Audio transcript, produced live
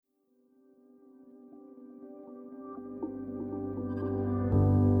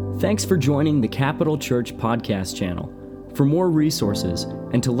Thanks for joining the Capital Church podcast channel. For more resources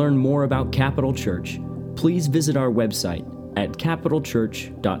and to learn more about Capital Church, please visit our website at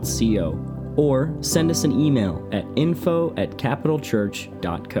capitalchurch.co or send us an email at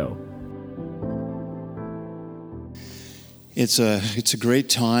info@capitalchurch.co. It's a great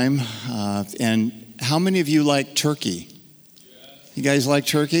time, and how many of you like turkey? You guys like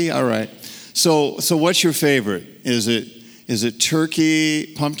turkey? All right. So what's your favorite? Is it turkey,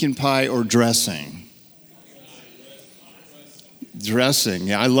 pumpkin pie, or dressing? Dressing.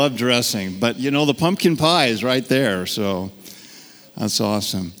 Yeah, I love dressing, but the pumpkin pie is right there, so that's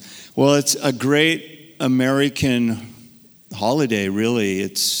awesome. Well, it's a great American holiday, really.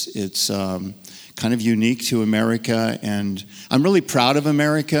 It's kind of unique to America, and I'm really proud of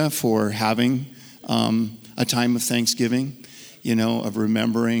America for having a time of Thanksgiving, of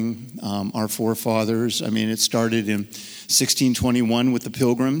remembering our forefathers. I mean, it started in 1621 with the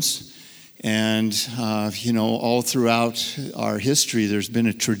Pilgrims, and all throughout our history, there's been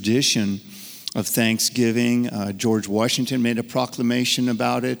a tradition of Thanksgiving. George Washington made a proclamation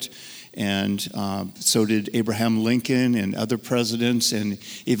about it, and so did Abraham Lincoln and other presidents, and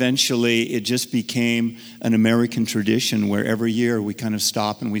eventually it just became an American tradition where every year we kind of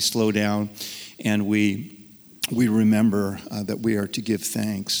stop and we slow down and we remember that we are to give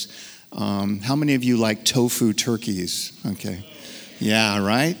thanks. How many of you like tofu turkeys? Okay. Yeah,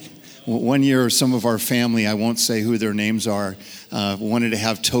 right? One year, some of our family, I won't say who their names are, wanted to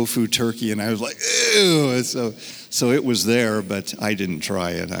have tofu turkey, and I was like, ew. So it was there, but I didn't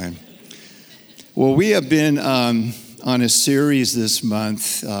try it. Well, we have been on a series this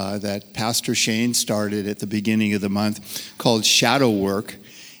month that Pastor Shane started at the beginning of the month called Shadow Work,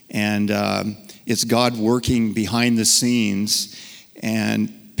 and it's God working behind the scenes.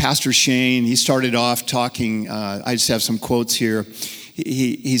 And Pastor Shane, he started off talking, I just have some quotes here.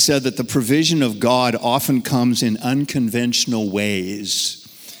 He said that the provision of God often comes in unconventional ways.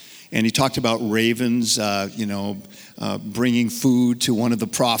 And he talked about ravens, bringing food to one of the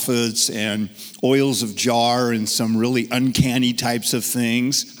prophets, and oils of jar and some really uncanny types of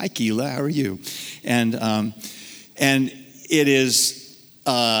things. Hi, Keela, how are you? And it is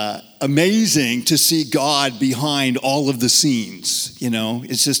amazing to see God behind all of the scenes.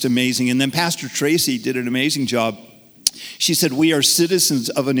 It's just amazing. And then Pastor Tracy did an amazing job. She said, we are citizens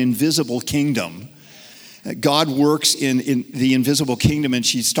of an invisible kingdom. God works in the invisible kingdom, and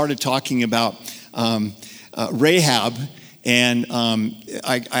she started talking about Rahab, and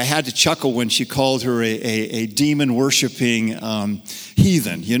I had to chuckle when she called her a demon-worshiping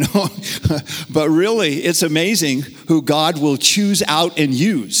heathen, But really, it's amazing who God will choose out and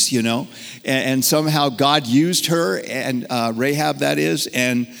use, And somehow God used her, and Rahab, that is,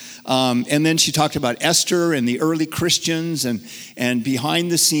 and then she talked about Esther and the early Christians, and behind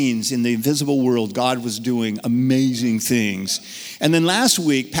the scenes in the invisible world, God was doing amazing things. And then last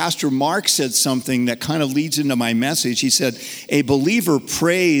week, Pastor Mark said something that kind of leads into my message. He said, a believer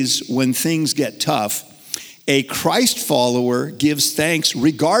prays when things get tough. A Christ follower gives thanks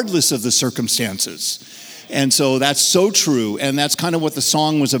regardless of the circumstances. And so that's so true, and that's kind of what the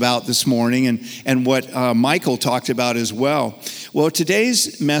song was about this morning, and what Michael talked about as well. Well,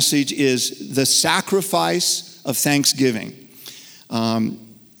 today's message is the sacrifice of thanksgiving.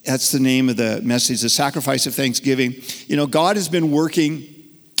 That's the name of the message, the sacrifice of thanksgiving. God has been working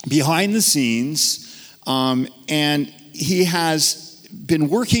behind the scenes, and He has been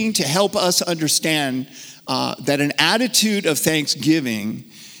working to help us understand that an attitude of thanksgiving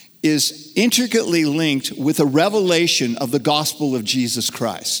is intricately linked with a revelation of the gospel of Jesus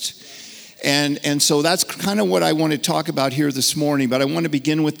Christ. And so that's kind of what I want to talk about here this morning, but I want to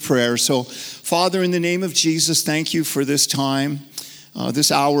begin with prayer. So, Father, in the name of Jesus, thank you for this time,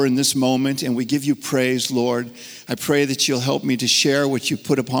 this hour and this moment, and we give you praise, Lord. I pray that you'll help me to share what you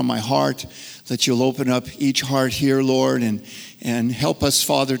put upon my heart, that you'll open up each heart here, Lord, and help us,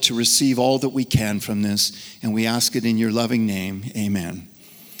 Father, to receive all that we can from this, and we ask it in your loving name. Amen.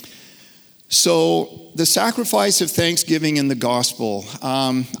 So the sacrifice of thanksgiving in the gospel.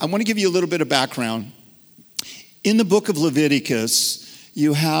 I want to give you a little bit of background. In the book of Leviticus,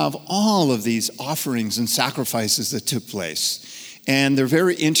 you have all of these offerings and sacrifices that took place. And they're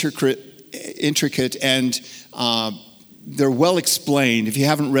very intricate and they're well explained. If you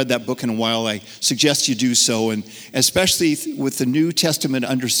haven't read that book in a while, I suggest you do so, and especially with the New Testament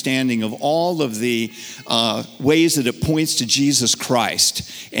understanding of all of the ways that it points to Jesus Christ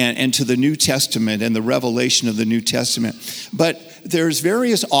and to the New Testament and the revelation of the New Testament. But there's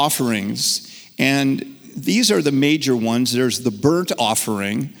various offerings, and these are the major ones. There's the burnt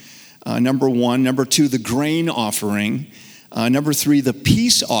offering, number one. Number two, the grain offering. Number 3, the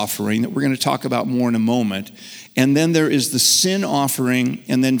peace offering that we're going to talk about more in a moment. And then there is the sin offering.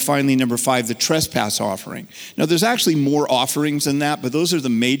 And then finally, number 5, the trespass offering. Now, there's actually more offerings than that, but those are the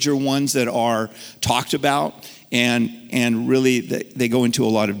major ones that are talked about. And really, they go into a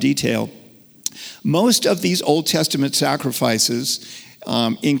lot of detail. Most of these Old Testament sacrifices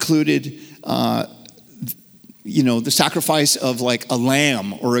included, the sacrifice of like a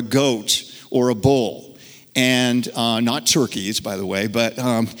lamb or a goat or a bull. And not turkeys, by the way, but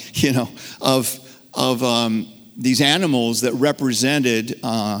of these animals that represented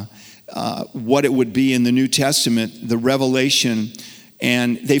what it would be in the New Testament, the Revelation,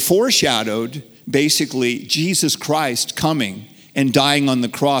 and they foreshadowed basically Jesus Christ coming and dying on the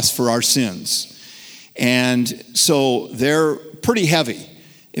cross for our sins. And so they're pretty heavy,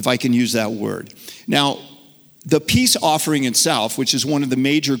 if I can use that word. Now, the peace offering itself, which is one of the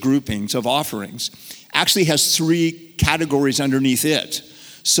major groupings of offerings, actually has 3 categories underneath it.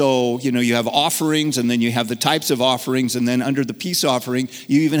 So, you have offerings, and then you have the types of offerings, and then under the peace offering,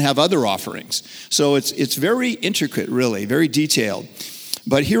 you even have other offerings. So it's very intricate, really, very detailed.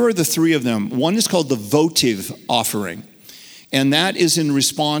 But here are the 3 of them. One is called the votive offering, and that is in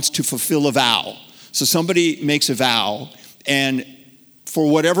response to fulfill a vow. So somebody makes a vow, and for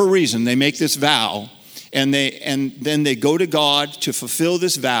whatever reason, they make this vow, and then they go to God to fulfill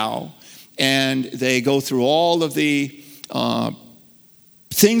this vow, and they go through all of the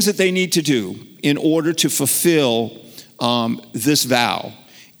things that they need to do in order to fulfill this vow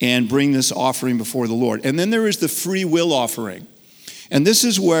and bring this offering before the Lord. And then there is the free will offering. And this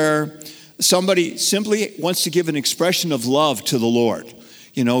is where somebody simply wants to give an expression of love to the Lord.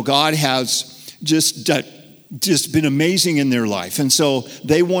 God has just been amazing in their life. And so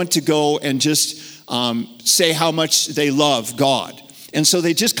they want to go and just say how much they love God. And so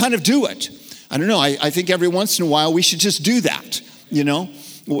they just kind of do it. I don't know. I think every once in a while we should just do that,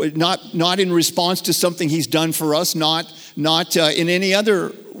 not in response to something he's done for us, not in any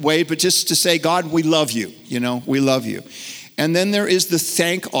other way, but just to say, God, we love you, we love you. And then there is the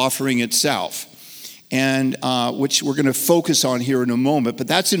thank offering itself, and which we're going to focus on here in a moment, but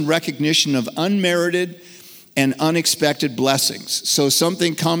that's in recognition of unmerited and unexpected blessings. So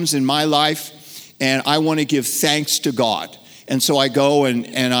something comes in my life, and I want to give thanks to God. And so I go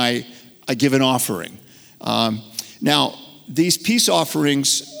and I give an offering. Now, these peace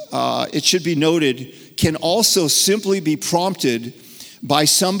offerings, it should be noted, can also simply be prompted by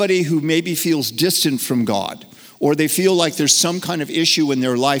somebody who maybe feels distant from God, or they feel like there's some kind of issue in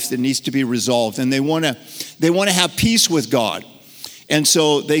their life that needs to be resolved, and they want to have peace with God. And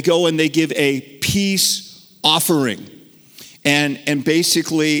so they go and they give a peace offering. And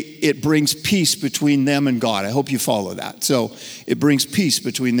basically, it brings peace between them and God. I hope you follow that. So it brings peace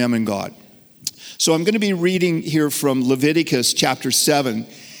between them and God. So I'm going to be reading here from Leviticus chapter 7.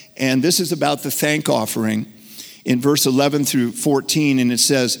 And this is about the thank offering in verse 11 through 14. And it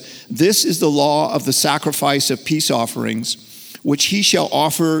says, "This is the law of the sacrifice of peace offerings, which he shall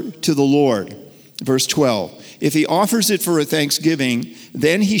offer to the Lord." Verse 12. "If he offers it for a thanksgiving,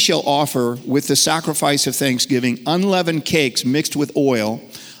 then he shall offer with the sacrifice of thanksgiving unleavened cakes mixed with oil,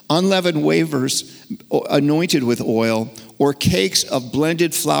 unleavened wafers anointed with oil, or cakes of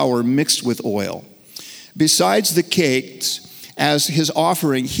blended flour mixed with oil. Besides the cakes, as his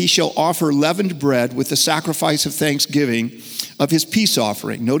offering, he shall offer leavened bread with the sacrifice of thanksgiving of his peace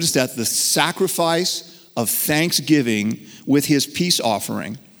offering." Notice that, the sacrifice of thanksgiving with his peace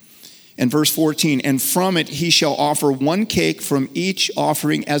offering. And verse 14, "And from it he shall offer one cake from each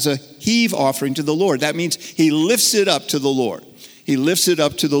offering as a heave offering to the Lord." That means he lifts it up to the Lord. He lifts it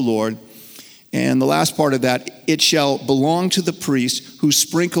up to the Lord. And the last part of that, "It shall belong to the priest who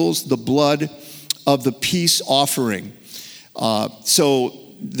sprinkles the blood of the peace offering." So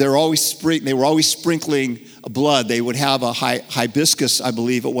they were always sprinkling blood. They would have a hibiscus, I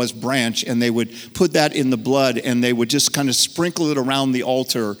believe it was, branch, and they would put that in the blood, and they would just kind of sprinkle it around the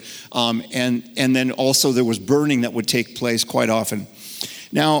altar. And then also there was burning that would take place quite often.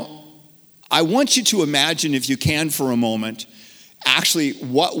 Now, I want you to imagine, if you can for a moment, actually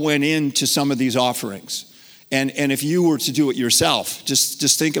what went into some of these offerings. And if you were to do it yourself,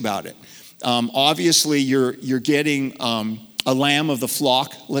 just think about it. Obviously, you're getting a lamb of the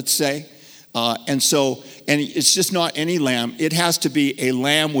flock, let's say. And it's just not any lamb. It has to be a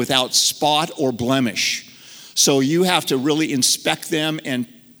lamb without spot or blemish. So you have to really inspect them and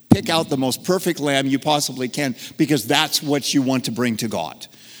pick out the most perfect lamb you possibly can, because that's what you want to bring to God.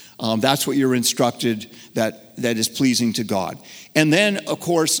 That's what you're instructed that is pleasing to God. And then, of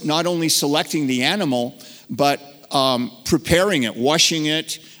course, not only selecting the animal, but preparing it, washing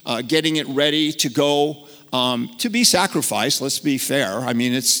it, getting it ready to go to be sacrificed. Let's be fair. I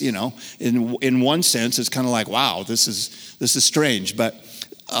mean, it's, in one sense, it's kind of like, wow, this is strange. But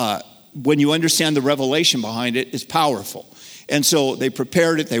when you understand the revelation behind it, it's powerful. And so they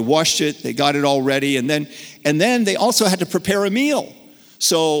prepared it, they washed it, they got it all ready, and then they also had to prepare a meal.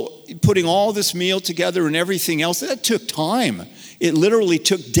 So putting all this meal together and everything else, that took time. It literally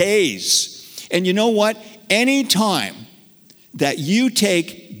took days. And you know what? Any time that you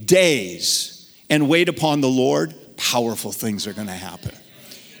take days and wait upon the Lord, powerful things are going to happen.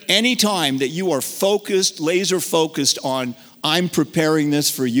 Any time that you are focused, laser focused on, I'm preparing this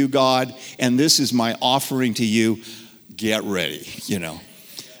for you, God, and this is my offering to you, get ready,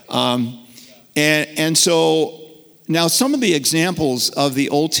 And so now some of the examples of the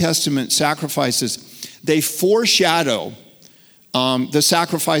Old Testament sacrifices, they foreshadow the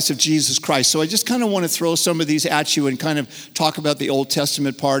sacrifice of Jesus Christ. So I just kind of want to throw some of these at you and kind of talk about the Old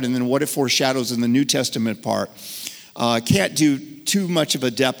Testament part and then what it foreshadows in the New Testament part. Can't do too much of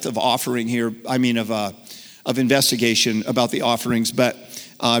a depth of offering here, of investigation about the offerings, but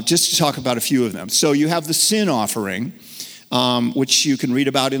just to talk about a few of them. So you have the sin offering, which you can read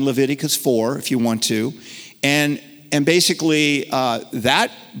about in Leviticus 4 if you want to. And basically that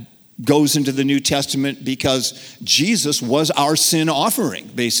goes into the New Testament because Jesus was our sin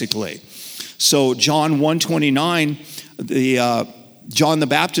offering, basically. So John 1:29, John the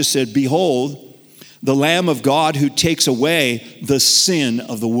Baptist said, "Behold, the Lamb of God who takes away the sin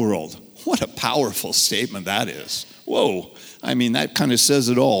of the world." What a powerful statement that is. Whoa. That kind of says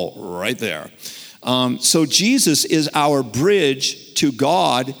it all right there. So Jesus is our bridge to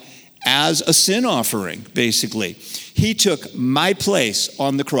God as a sin offering, basically. He took my place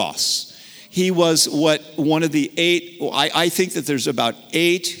on the cross. He was one of the 8, I think that there's about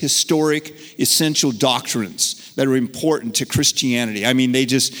 8 historic essential doctrines that are important to Christianity.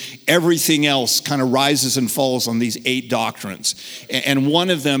 Everything else kind of rises and falls on these 8 doctrines. And one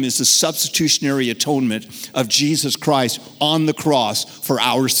of them is the substitutionary atonement of Jesus Christ on the cross for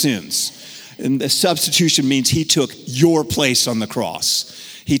our sins. And the substitution means he took your place on the cross.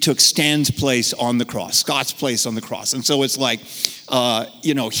 He took Stan's place on the cross, Scott's place on the cross. And so it's like,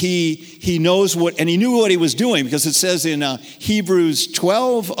 he knows what, and he knew what he was doing because it says in Hebrews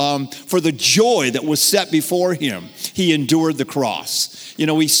 12, for the joy that was set before him, he endured the cross.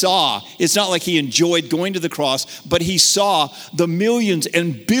 We saw, it's not like he enjoyed going to the cross, but he saw the millions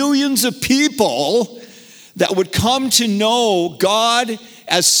and billions of people that would come to know God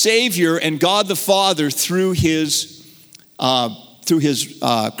as Savior and God the Father through his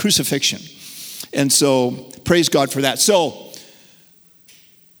crucifixion. And so praise God for that. So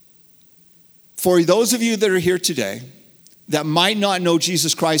for those of you that are here today that might not know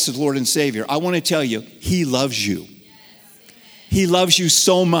Jesus Christ as Lord and Savior, I want to tell you, he loves you. He loves you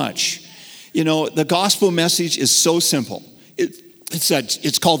so much. The gospel message is so simple.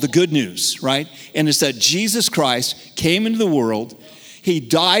 It's called the good news, right? And it's that Jesus Christ came into the world. He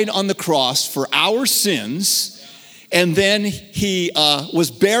died on the cross for our sins. And then he was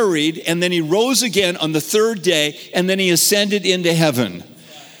buried, and then he rose again on the 3rd day, and then he ascended into heaven.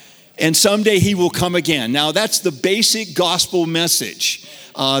 And someday he will come again. Now, that's the basic gospel message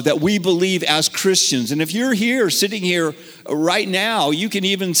that we believe as Christians. And if you're here, sitting here right now, you can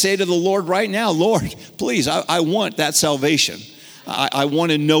even say to the Lord right now, Lord, please, I want that salvation. I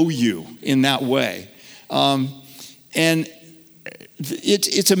want to know you in that way. And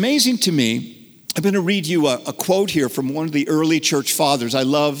it's amazing to me. I'm going to read you a quote here from one of the early church fathers. I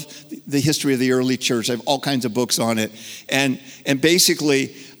love the history of the early church. I have all kinds of books on it. And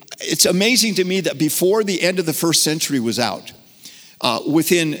basically, it's amazing to me that before the end of the 1st century was out,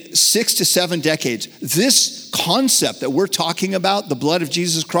 within 6 to 7 decades, this concept that we're talking about, the blood of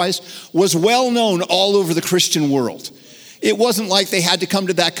Jesus Christ, was well known all over the Christian world. It wasn't like they had to come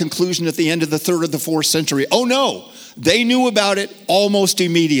to that conclusion at the end of the 3rd or the 4th century. Oh no, they knew about it almost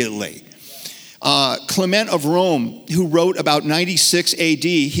immediately. Clement of Rome, who wrote about 96 AD,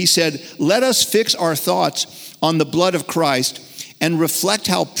 he said, "Let us fix our thoughts on the blood of Christ and reflect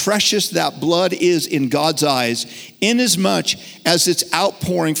how precious that blood is in God's eyes, inasmuch as its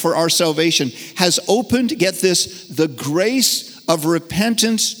outpouring for our salvation has opened," get this, "the grace of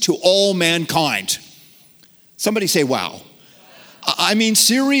repentance to all mankind." Somebody say, wow.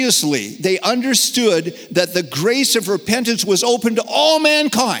 Seriously, they understood that the grace of repentance was open to all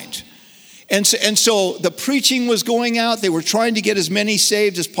mankind. And so the preaching was going out. They were trying to get as many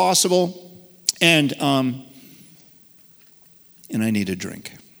saved as possible. And I need a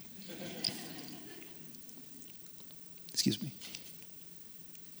drink. Excuse me.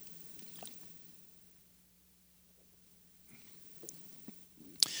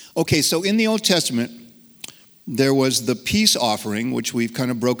 Okay, so in the Old Testament, there was the peace offering, which we've kind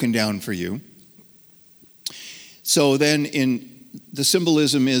of broken down for you. So then the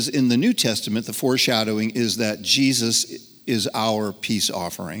symbolism is in the New Testament, the foreshadowing is that Jesus is our peace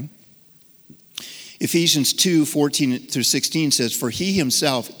offering. Ephesians 2:14-16 says, "For he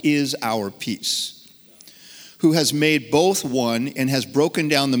himself is our peace, who has made both one and has broken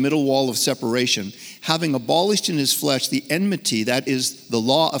down the middle wall of separation, having abolished in his flesh the enmity, that is, the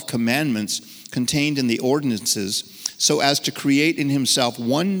law of commandments contained in the ordinances, so as to create in himself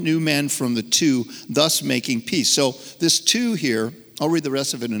one new man from the two, thus making peace." So this two here, I'll read the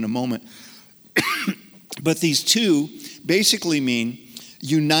rest of it in a moment, but these two basically mean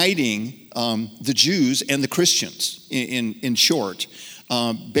uniting the Jews and the Christians, in short.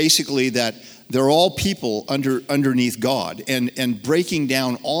 Basically that they're all people underneath God, and breaking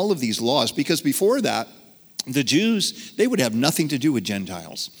down all of these laws, because before that, the Jews, they would have nothing to do with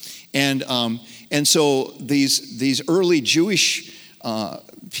Gentiles. And so these early Jewish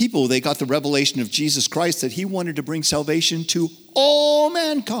people, they got the revelation of Jesus Christ, that he wanted to bring salvation to all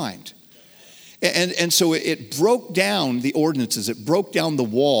mankind. And so it broke down the ordinances. It broke down the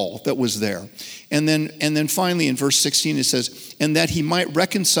wall that was there. And then finally in verse 16 it says, "And that he might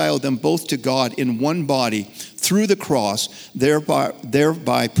reconcile them both to God in one body through the cross,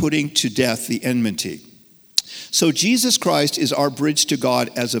 thereby putting to death the enmity." So Jesus Christ is our bridge to God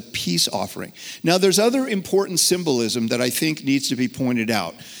as a peace offering. Now there's other important symbolism that I think needs to be pointed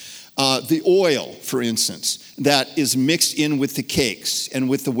out. The oil, for instance, that is mixed in with the cakes and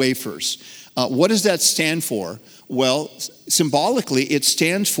with the wafers. What does that stand for? Well, symbolically, it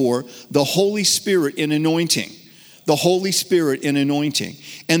stands for the Holy Spirit in anointing. The Holy Spirit in anointing.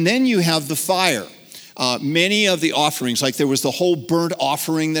 And then you have the fire. Many of the offerings, like there was the whole burnt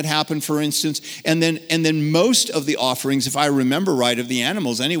offering that happened, for instance, and then most of the offerings, if I remember right, of the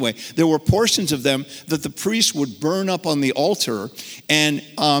animals anyway, there were portions of them that the priest would burn up on the altar, and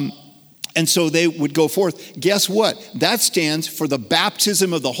so they would go forth. Guess what? That stands for the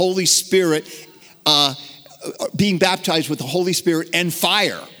baptism of the Holy Spirit, being baptized with the Holy Spirit and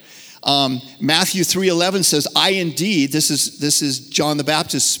fire. Matthew 3:11 says, "I indeed," this is John the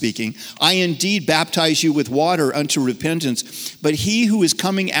Baptist speaking, "I indeed baptize you with water unto repentance, but he who is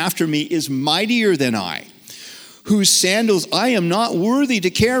coming after me is mightier than I, whose sandals I am not worthy to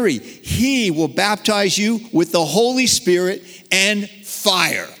carry. He will baptize you with the Holy Spirit and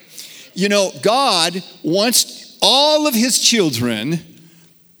fire." You know, God wants all of his children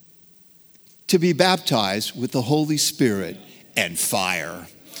to be baptized with the Holy Spirit and fire.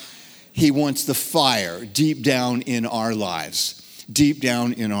 He wants the fire deep down in our lives. Deep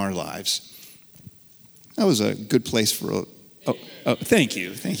down in our lives. That was a good place for thank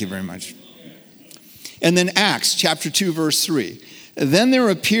you. Thank you very much. And then Acts chapter 2, verse 3. "Then there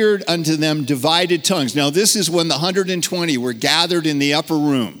appeared unto them divided tongues." Now this is when the 120 were gathered in the upper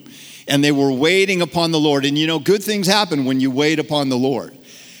room. And they were waiting upon the Lord. And you know, good things happen when you wait upon the Lord.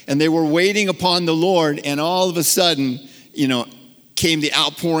 And they were waiting upon the Lord, and all of a sudden, you know, came the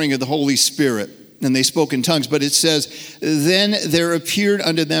outpouring of the Holy Spirit, and they spoke in tongues. But it says, "Then there appeared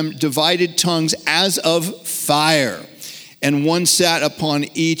unto them divided tongues as of fire, and one sat upon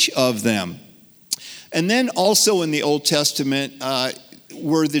each of them." And then also in the Old Testament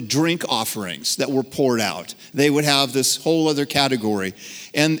were the drink offerings that were poured out. They would have this whole other category.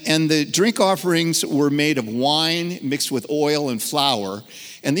 And the drink offerings were made of wine mixed with oil and flour.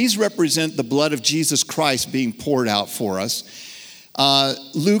 And these represent the blood of Jesus Christ being poured out for us.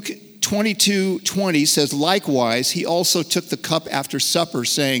 Luke 22:20 says, "Likewise, he also took the cup after supper,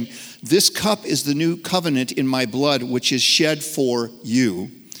 saying, 'This cup is the new covenant in my blood, which is shed for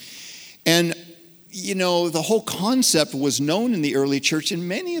you.'" And you know, the whole concept was known in the early church, and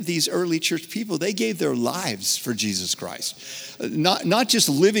many of these early church people, they gave their lives for Jesus Christ. Not just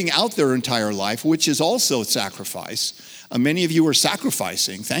living out their entire life, which is also sacrifice. Many of you are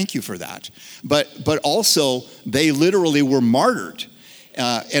sacrificing. Thank you for that. But also, they literally were martyred.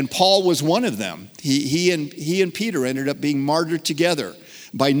 And Paul was one of them. He and Peter ended up being martyred together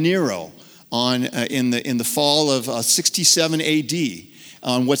by Nero in the fall of 67 AD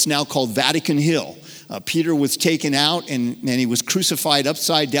on what's now called Vatican Hill. Peter was taken out and he was crucified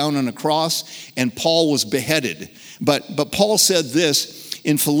upside down on a cross, and Paul was beheaded. But Paul said this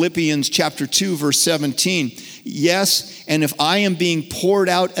in Philippians chapter 2, verse 17, "Yes, and if I am being poured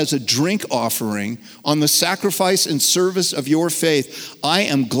out as a drink offering on the sacrifice and service of your faith, I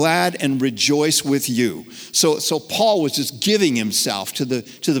am glad and rejoice with you." So Paul was just giving himself to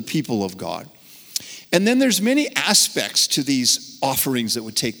the people of God. And then there's many aspects to these offerings that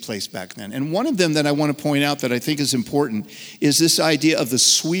would take place back then. And one of them that I want to point out that I think is important is this idea of the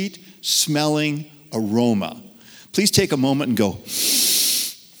sweet smelling aroma. Please take a moment and go,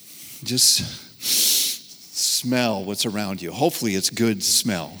 just smell what's around you. Hopefully it's good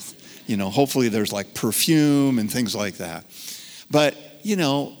smell. Hopefully there's like perfume and things like that. But,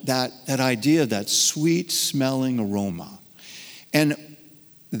 that idea, that sweet smelling aroma. And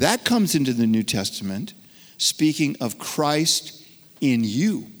that comes into the New Testament, speaking of Christ in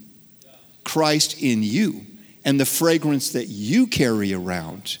you. Christ in you. And the fragrance that you carry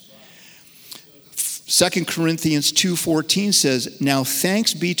around. 2 Corinthians 2:14 says, "Now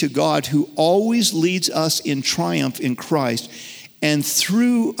thanks be to God who always leads us in triumph in Christ, and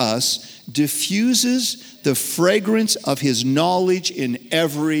through us diffuses the fragrance of his knowledge in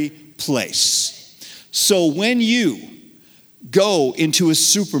every place." So when you go into a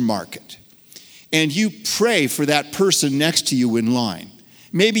supermarket and you pray for that person next to you in line,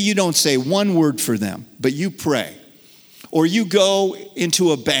 maybe you don't say one word for them, but you pray. Or you go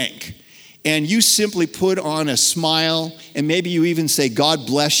into a bank and you simply put on a smile, and maybe you even say, "God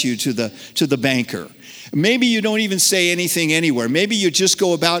bless you," to the banker. Maybe you don't even say anything anywhere. Maybe you just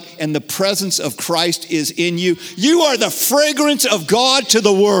go about and the presence of Christ is in you. You are the fragrance of God to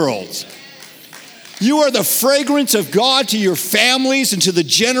the world. You are the fragrance of God to your families and to the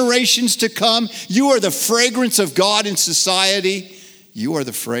generations to come. You are the fragrance of God in society. You are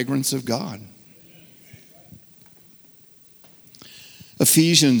the fragrance of God.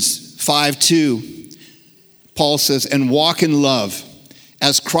 Ephesians 5:2, Paul says, "And walk in love,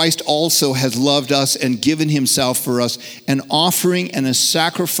 as Christ also has loved us and given himself for us, an offering and a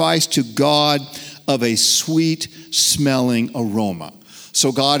sacrifice to God of a sweet smelling aroma."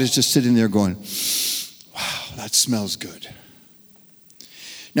 So God is just sitting there going, "Wow, that smells good."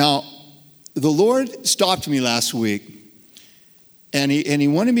 Now, the Lord stopped me last week, and he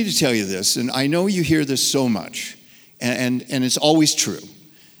wanted me to tell you this, and I know you hear this so much, and it's always true,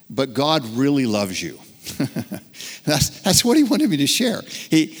 but God really loves you. That's what he wanted me to share.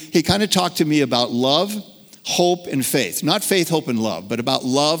 He kind of talked to me about love, hope, and faith. Not faith, hope, and love, but about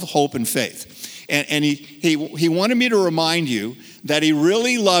love, hope, and faith. And he wanted me to remind you that he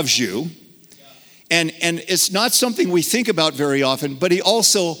really loves you. And it's not something we think about very often, but he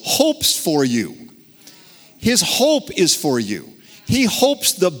also hopes for you. His hope is for you. He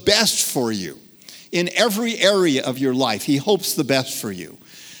hopes the best for you. In every area of your life, he hopes the best for you.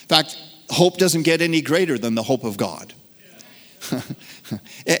 In fact, hope doesn't get any greater than the hope of God.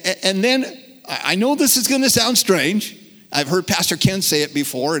 And then, I know this is going to sound strange. I've heard Pastor Ken say it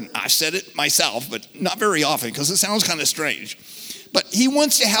before, and I've said it myself, but not very often because it sounds kind of strange. But he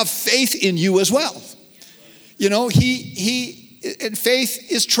wants to have faith in you as well. And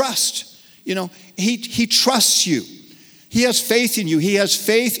faith is trust. He trusts you. He has faith in you. He has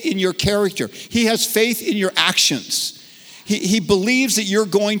faith in your character. He has faith in your actions. He believes that you're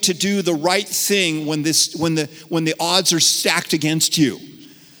going to do the right thing when the odds are stacked against you,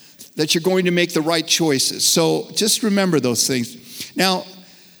 that you're going to make the right choices. So just remember those things. Now,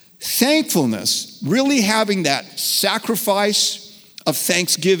 thankfulness, really having that sacrifice of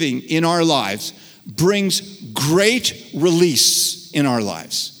thanksgiving in our lives, brings great release in our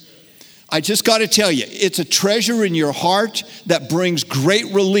lives. I just got to tell you, it's a treasure in your heart that brings great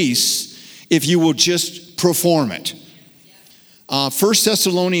release if you will just perform it. 1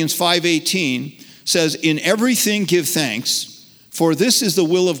 Thessalonians 5:18 says, "In everything give thanks, for this is the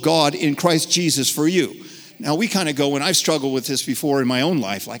will of God in Christ Jesus for you." Now we kind of go, and I've struggled with this before in my own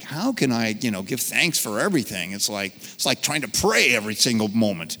life, like how can I, give thanks for everything? It's like trying to pray every single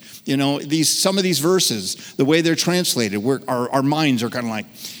moment. Some of these verses, the way they're translated, our minds are kind of like,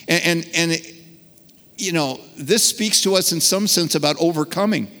 this speaks to us in some sense about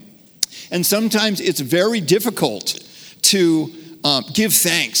overcoming. And sometimes it's very difficult to give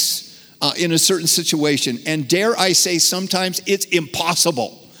thanks in a certain situation. And dare I say, sometimes it's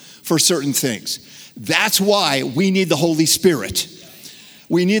impossible for certain things. That's why we need the Holy Spirit.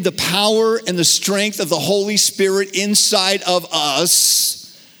 We need the power and the strength of the Holy Spirit inside of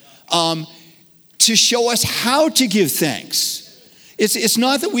us to show us how to give thanks. It's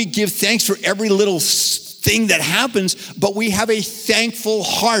not that we give thanks for every little thing that happens, but we have a thankful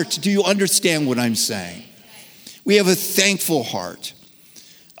heart. Do you understand what I'm saying? We have a thankful heart.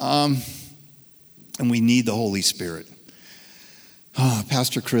 And we need the Holy Spirit. Oh,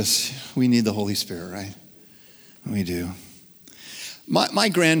 Pastor Chris, we need the Holy Spirit, right? We do. My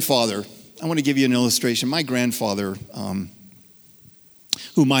grandfather, I want to give you an illustration. My grandfather,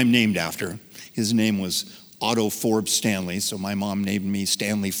 whom I'm named after, his name was Otto Forbes Stanley, so my mom named me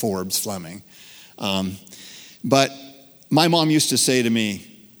Stanley Forbes Fleming. But my mom used to say to me,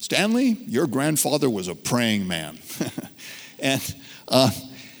 "Stanley, your grandfather was a praying man."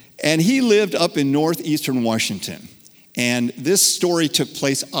 And he lived up in northeastern Washington. And this story took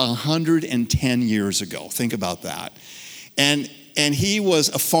place 110 years ago. Think about that. And he was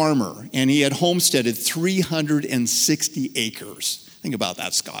a farmer, and he had homesteaded 360 acres. Think about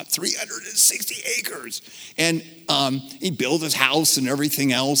that, Scott, 360 acres. And he built his house and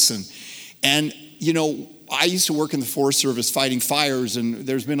everything else. And you know, I used to work in the Forest Service fighting fires, and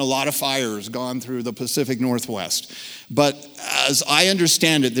there's been a lot of fires gone through the Pacific Northwest. But as I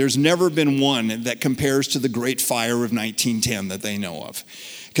understand it, there's never been one that compares to the Great Fire of 1910 that they know of,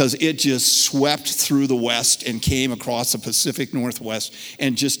 because it just swept through the West and came across the Pacific Northwest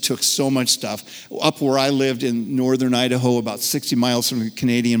and just took so much stuff. Up where I lived in northern Idaho, about 60 miles from the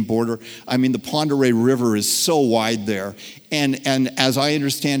Canadian border, I mean, the Pend Oreille River is so wide there. And as I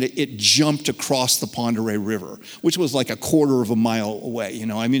understand it, it jumped across the Pend Oreille River, which was like a quarter of a mile away. You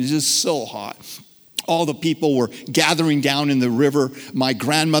know, I mean, it's just so hot. All the people were gathering down in the river. My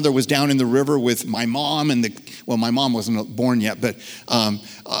grandmother was down in the river with my mom my mom wasn't born yet, but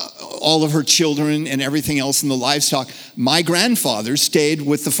all of her children and everything else in the livestock. My grandfather stayed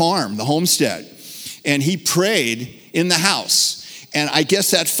with the farm, the homestead, and he prayed in the house. And I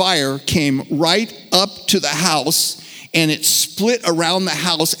guess that fire came right up to the house, and it split around the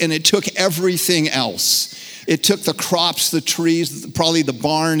house, and it took everything else. It took the crops, the trees, probably the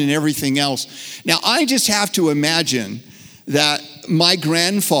barn and everything else. Now, I just have to imagine that my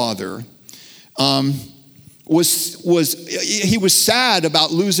grandfather he was sad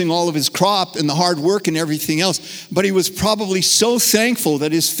about losing all of his crop and the hard work and everything else, but he was probably so thankful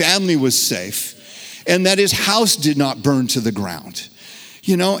that his family was safe and that his house did not burn to the ground.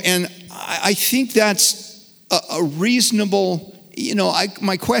 You know, and I think that's a reasonable, you know,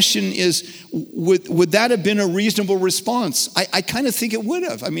 my question is, would that have been a reasonable response? I kind of think it would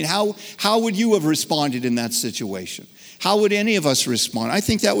have. I mean, how would you have responded in that situation? How would any of us respond? I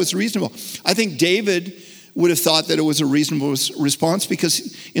think that was reasonable. I think David would have thought that it was a reasonable response,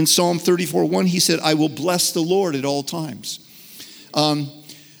 because in Psalm 34:1, he said, I will bless the Lord at all times.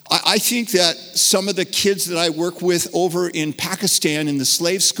 I think that some of the kids that I work with over in Pakistan in the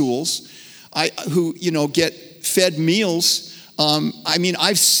slave schools, who, you know, get fed meals, I mean,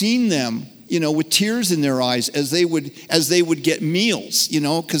 I've seen them, you know, with tears in their eyes as they would get meals, you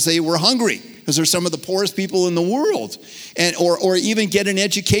know, because they were hungry, because they're some of the poorest people in the world, and or even get an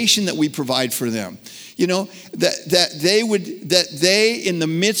education that we provide for them. You know, that they in the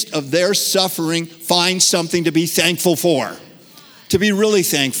midst of their suffering find something to be thankful for, to be really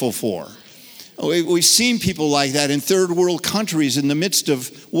thankful for. We've seen people like that in third world countries in the midst of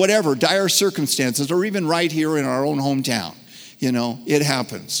whatever, dire circumstances, or even right here in our own hometown. You know, it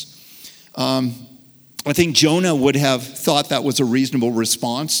happens. I think Jonah would have thought that was a reasonable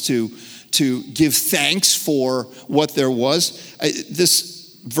response to give thanks for what there was. This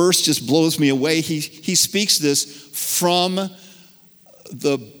verse just blows me away. He speaks this from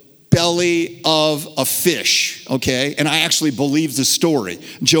the belly of a fish, okay? And I actually believe the story.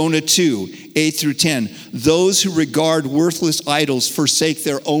 Jonah 2, 8 through 10. Those who regard worthless idols forsake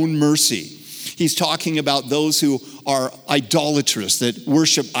their own mercy. He's talking about those who are idolatrous, that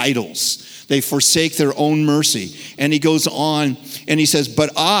worship idols. They forsake their own mercy. And he goes on and he says, but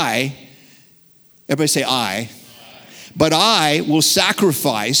everybody say I. But I will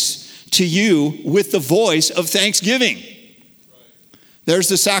sacrifice to you with the voice of thanksgiving. There's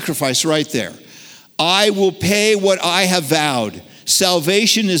the sacrifice right there. I will pay what I have vowed.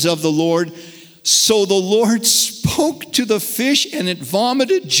 Salvation is of the Lord. So the Lord spoke to the fish, and it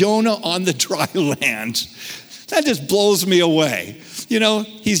vomited Jonah on the dry land. That just blows me away. You know,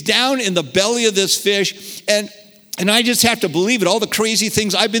 he's down in the belly of this fish, and I just have to believe it. All the crazy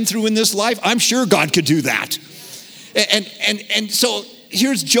things I've been through in this life, I'm sure God could do that. And so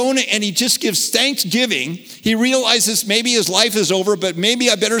here's Jonah, and he just gives thanksgiving. He realizes maybe his life is over, but maybe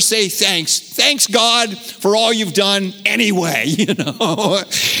I better say thanks. Thanks, God, for all you've done anyway, you know.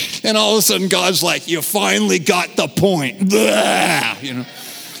 And all of a sudden, God's like, you finally got the point. Blah, you know.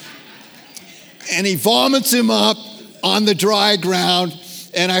 And he vomits him up on the dry ground.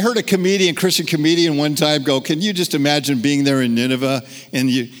 And I heard a Christian comedian one time go, can you just imagine being there in Nineveh, and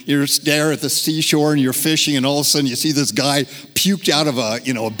you're there at the seashore and you're fishing, and all of a sudden you see this guy puked out of a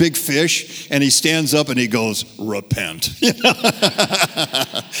big fish, and he stands up and he goes, repent.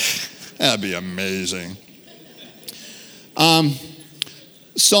 That'd be amazing.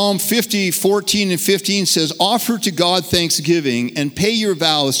 Psalm 50, 14 and 15 says, offer to God thanksgiving and pay your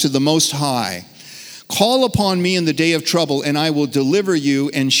vows to the Most High. Call upon me in the day of trouble, and I will deliver you,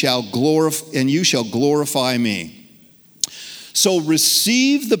 and you shall glorify me. So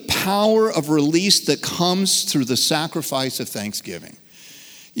receive the power of release that comes through the sacrifice of thanksgiving.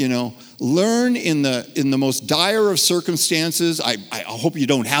 Learn in the most dire of circumstances. I hope you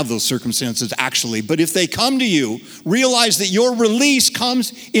don't have those circumstances actually, but if they come to you, realize that your release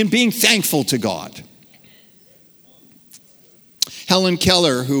comes in being thankful to God. Helen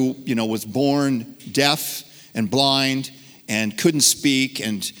Keller, who, was born deaf and blind and couldn't speak,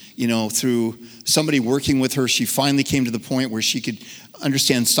 and, through somebody working with her, she finally came to the point where she could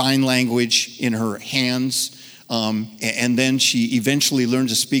understand sign language in her hands. And then she eventually learned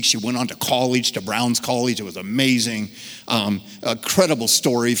to speak. She went on to college, to Brown's College. It was amazing. A credible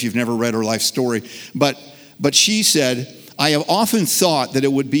story if you've never read her life story. But she said, I have often thought that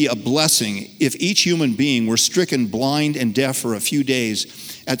it would be a blessing if each human being were stricken blind and deaf for a few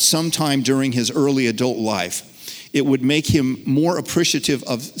days at some time during his early adult life. It would make him more appreciative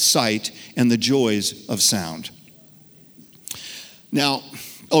of sight and the joys of sound. Now,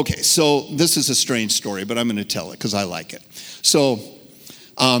 okay, so this is a strange story, but I'm going to tell it because I like it. So,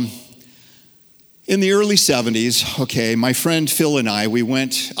 in the early 70s, okay, my friend Phil and I, we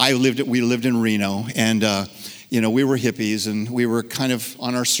lived in Reno, and we were hippies, and we were kind of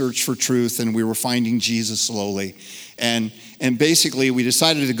on our search for truth, and we were finding Jesus slowly, and basically we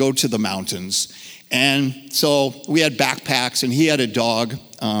decided to go to the mountains, and so we had backpacks, and he had a dog.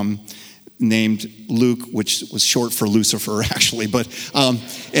 Named Luke, which was short for Lucifer, actually. But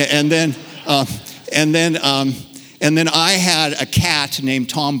and then I had a cat named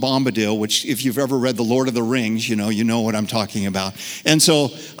Tom Bombadil, which, if you've ever read The Lord of the Rings, you know what I'm talking about. And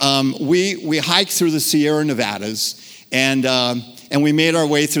so we hiked through the Sierra Nevadas, and we made our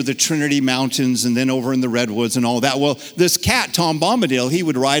way through the Trinity Mountains, and then over in the Redwoods and all that. Well, this cat, Tom Bombadil, he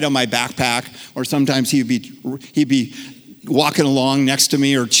would ride on my backpack, or sometimes he'd be walking along next to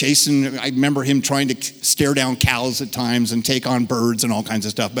me or chasing. I remember him trying to stare down cows at times and take on birds and all kinds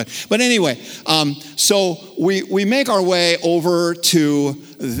of stuff. But anyway, so we make our way over to,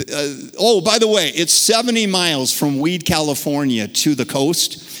 by the way, it's 70 miles from Weed, California to the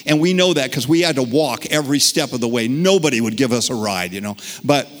coast. And we know that because we had to walk every step of the way. Nobody would give us a ride,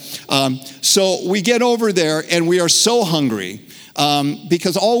 But so we get over there and we are so hungry.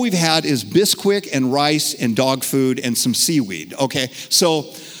 Because all we've had is Bisquick and rice and dog food and some seaweed, okay? So,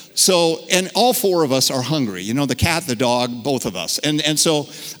 and all four of us are hungry, the cat, the dog, both of us. And so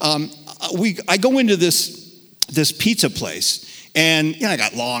I go into this pizza place, and I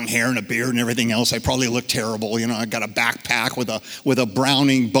got long hair and a beard and everything else. I probably look terrible, I got a backpack with a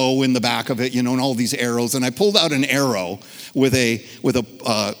Browning bow in the back of it, and all these arrows. And I pulled out an arrow with a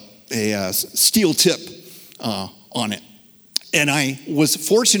steel tip on it. And I was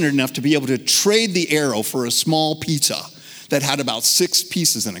fortunate enough to be able to trade the arrow for a small pizza that had about 6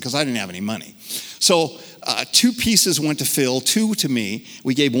 pieces in it because I didn't have any money. So 2 pieces went to Phil, 2 to me.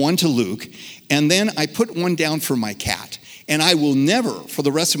 We gave 1 to Luke. And then I put 1 down for my cat. And I will never, for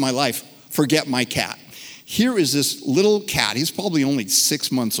the rest of my life, forget my cat. Here is this little cat. He's probably only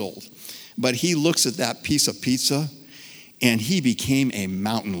 6 months old. But he looks at that piece of pizza, and he became a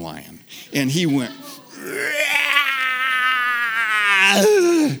mountain lion. And he went...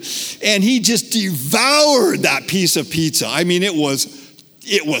 And he just devoured that piece of pizza. I mean, it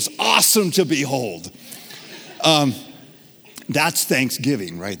was awesome to behold. That's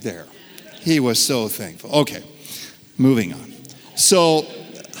Thanksgiving right there. He was so thankful. Okay, moving on. So,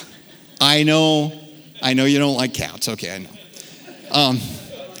 I know you don't like cats. Okay, I know.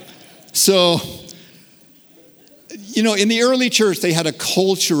 So, in the early church, they had a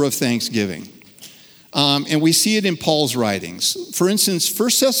culture of Thanksgiving. And we see it in Paul's writings. For instance, 1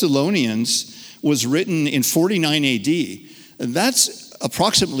 Thessalonians was written in 49 AD. That's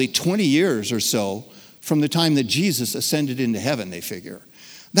approximately 20 years or so from the time that Jesus ascended into heaven, they figure.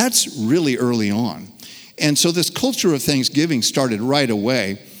 That's really early on. And so this culture of Thanksgiving started right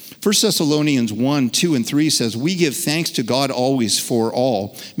away. 1 Thessalonians 1, 2, and 3 says, we give thanks to God always for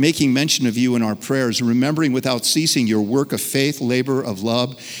all, making mention of you in our prayers, remembering without ceasing your work of faith, labor of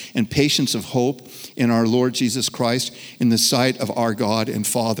love, and patience of hope in our Lord Jesus Christ in the sight of our God and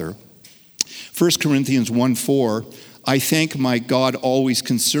Father. 1 Corinthians 1, 4, I thank my God always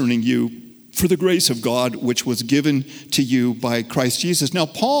concerning you for the grace of God which was given to you by Christ Jesus. Now,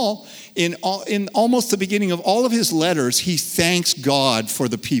 Paul, in almost the beginning of all of his letters, he thanks God for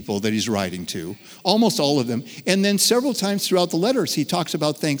the people that he's writing to, almost all of them. And then several times throughout the letters, he talks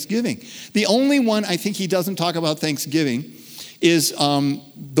about Thanksgiving. The only one I think he doesn't talk about Thanksgiving is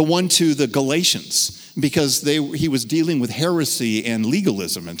the one to the Galatians, because he was dealing with heresy and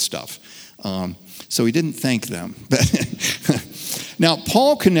legalism and stuff. So he didn't thank them. Now,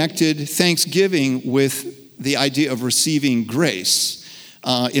 Paul connected Thanksgiving with the idea of receiving grace.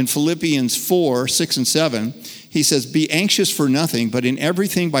 In Philippians 4, 6, and 7, He says, be anxious for nothing, but in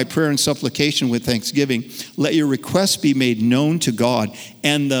everything by prayer and supplication with thanksgiving, let your requests be made known to God.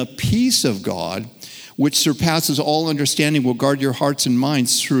 And the peace of God, which surpasses all understanding, will guard your hearts and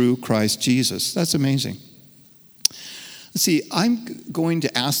minds through Christ Jesus. That's amazing. Let's see, I'm going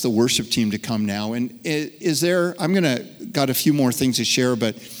to ask the worship team to come now. And got a few more things to share,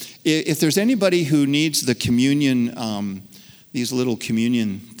 but if there's anybody who needs the communion, these little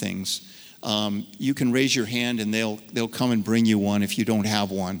communion things, you can raise your hand and they'll come and bring you one if you don't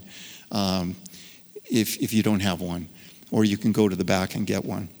have one. If you don't have one, or you can go to the back and get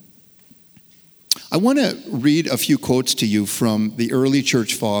one. I want to read a few quotes to you from the early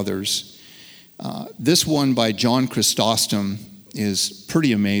church fathers. This one by John Chrysostom is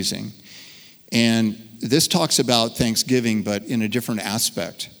pretty amazing. And this talks about Thanksgiving, but in a different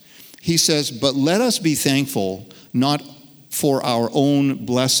aspect. He says, but let us be thankful, not for our own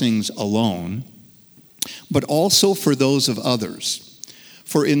blessings alone, but also for those of others.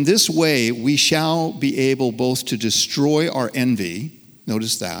 For in this way we shall be able both to destroy our envy,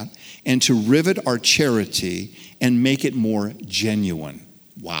 notice that, and to rivet our charity and make it more genuine.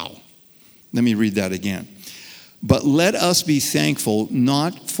 Wow. Let me read that again. But let us be thankful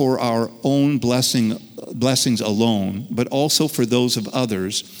not for our own blessings alone, but also for those of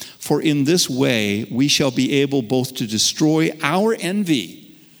others. For in this way we shall be able both to destroy our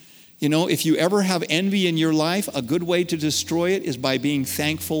envy. You know, if you ever have envy in your life, a good way to destroy it is by being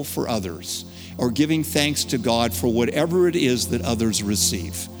thankful for others or giving thanks to God for whatever it is that others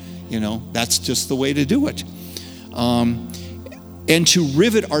receive. You know, that's just the way to do it. And to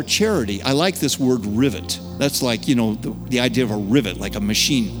rivet our charity. I like this word rivet. That's like, you know, the idea of a rivet, like a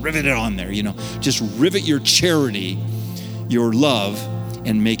machine, rivet it on there, you know. Just rivet your charity, your love,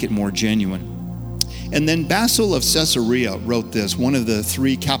 and make it more genuine. And then Basil of Caesarea wrote this, one of the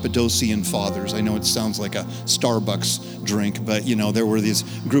three Cappadocian fathers. I know it sounds like a Starbucks drink, but, you know, there were this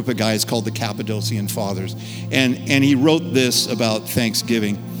group of guys called the Cappadocian fathers. And he wrote this about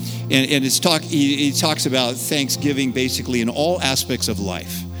Thanksgiving. And he talks about Thanksgiving basically in all aspects of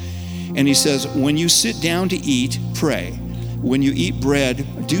life. And he says, when you sit down to eat, pray. When you eat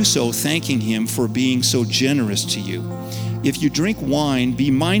bread, do so thanking him for being so generous to you. If you drink wine,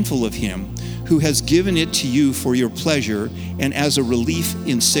 be mindful of him who has given it to you for your pleasure and as a relief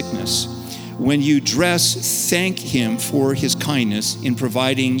in sickness. When you dress, thank him for his kindness in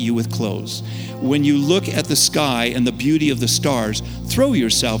providing you with clothes. When you look at the sky and the beauty of the stars, throw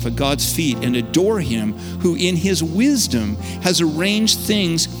yourself at God's feet and adore him who in his wisdom has arranged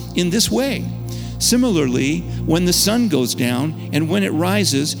things in this way. Similarly, when the sun goes down and when it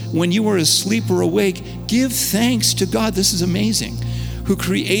rises, when you are asleep or awake, give thanks to God. This is amazing. Who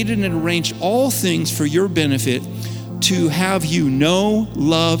created and arranged all things for your benefit, to have you know,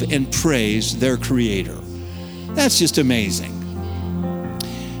 love, and praise their creator. That's just amazing.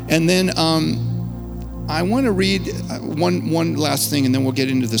 And then I want to read one last thing, and then we'll get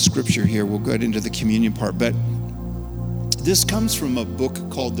into the scripture here. We'll get into the communion part. But this comes from a book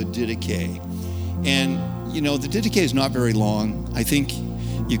called The Didache. And, you know, the Didache is not very long. I think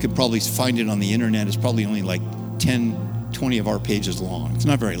you could probably find it on the internet. It's probably only like 10, 20 of our pages long. It's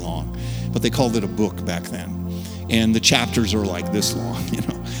not very long. But they called it a book back then. And the chapters are like this long, you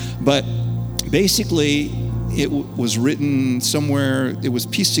know. But basically, it was written somewhere, it was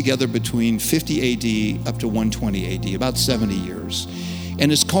pieced together between 50 AD up to 120 AD, about 70 years.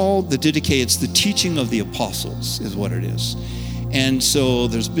 And it's called the Didache. It's the teaching of the apostles is what it is. And so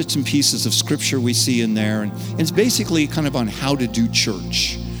there's bits and pieces of scripture we see in there. And it's basically kind of on how to do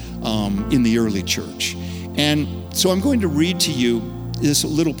church in the early church. And so I'm going to read to you this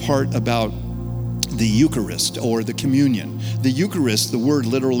little part about the Eucharist or the communion. The Eucharist, the word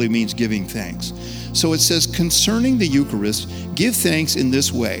literally means giving thanks. So it says, concerning the Eucharist, give thanks in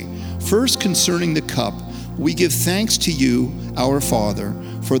this way. First, concerning the cup, we give thanks to you, our Father,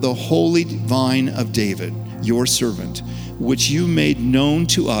 for the holy vine of David, your servant, which you made known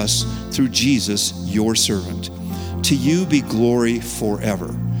to us through Jesus, your servant. To you be glory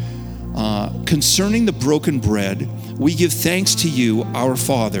forever. Concerning the broken bread, we give thanks to you, our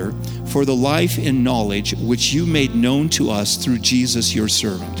Father, for the life and knowledge which you made known to us through Jesus, your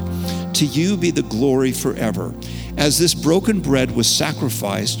servant. To you be the glory forever. As this broken bread was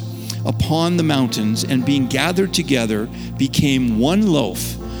sacrificed upon the mountains and being gathered together became one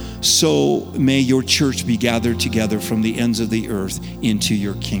loaf, so may your church be gathered together from the ends of the earth into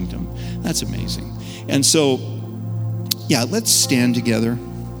your kingdom. That's amazing. And so, yeah, let's stand together.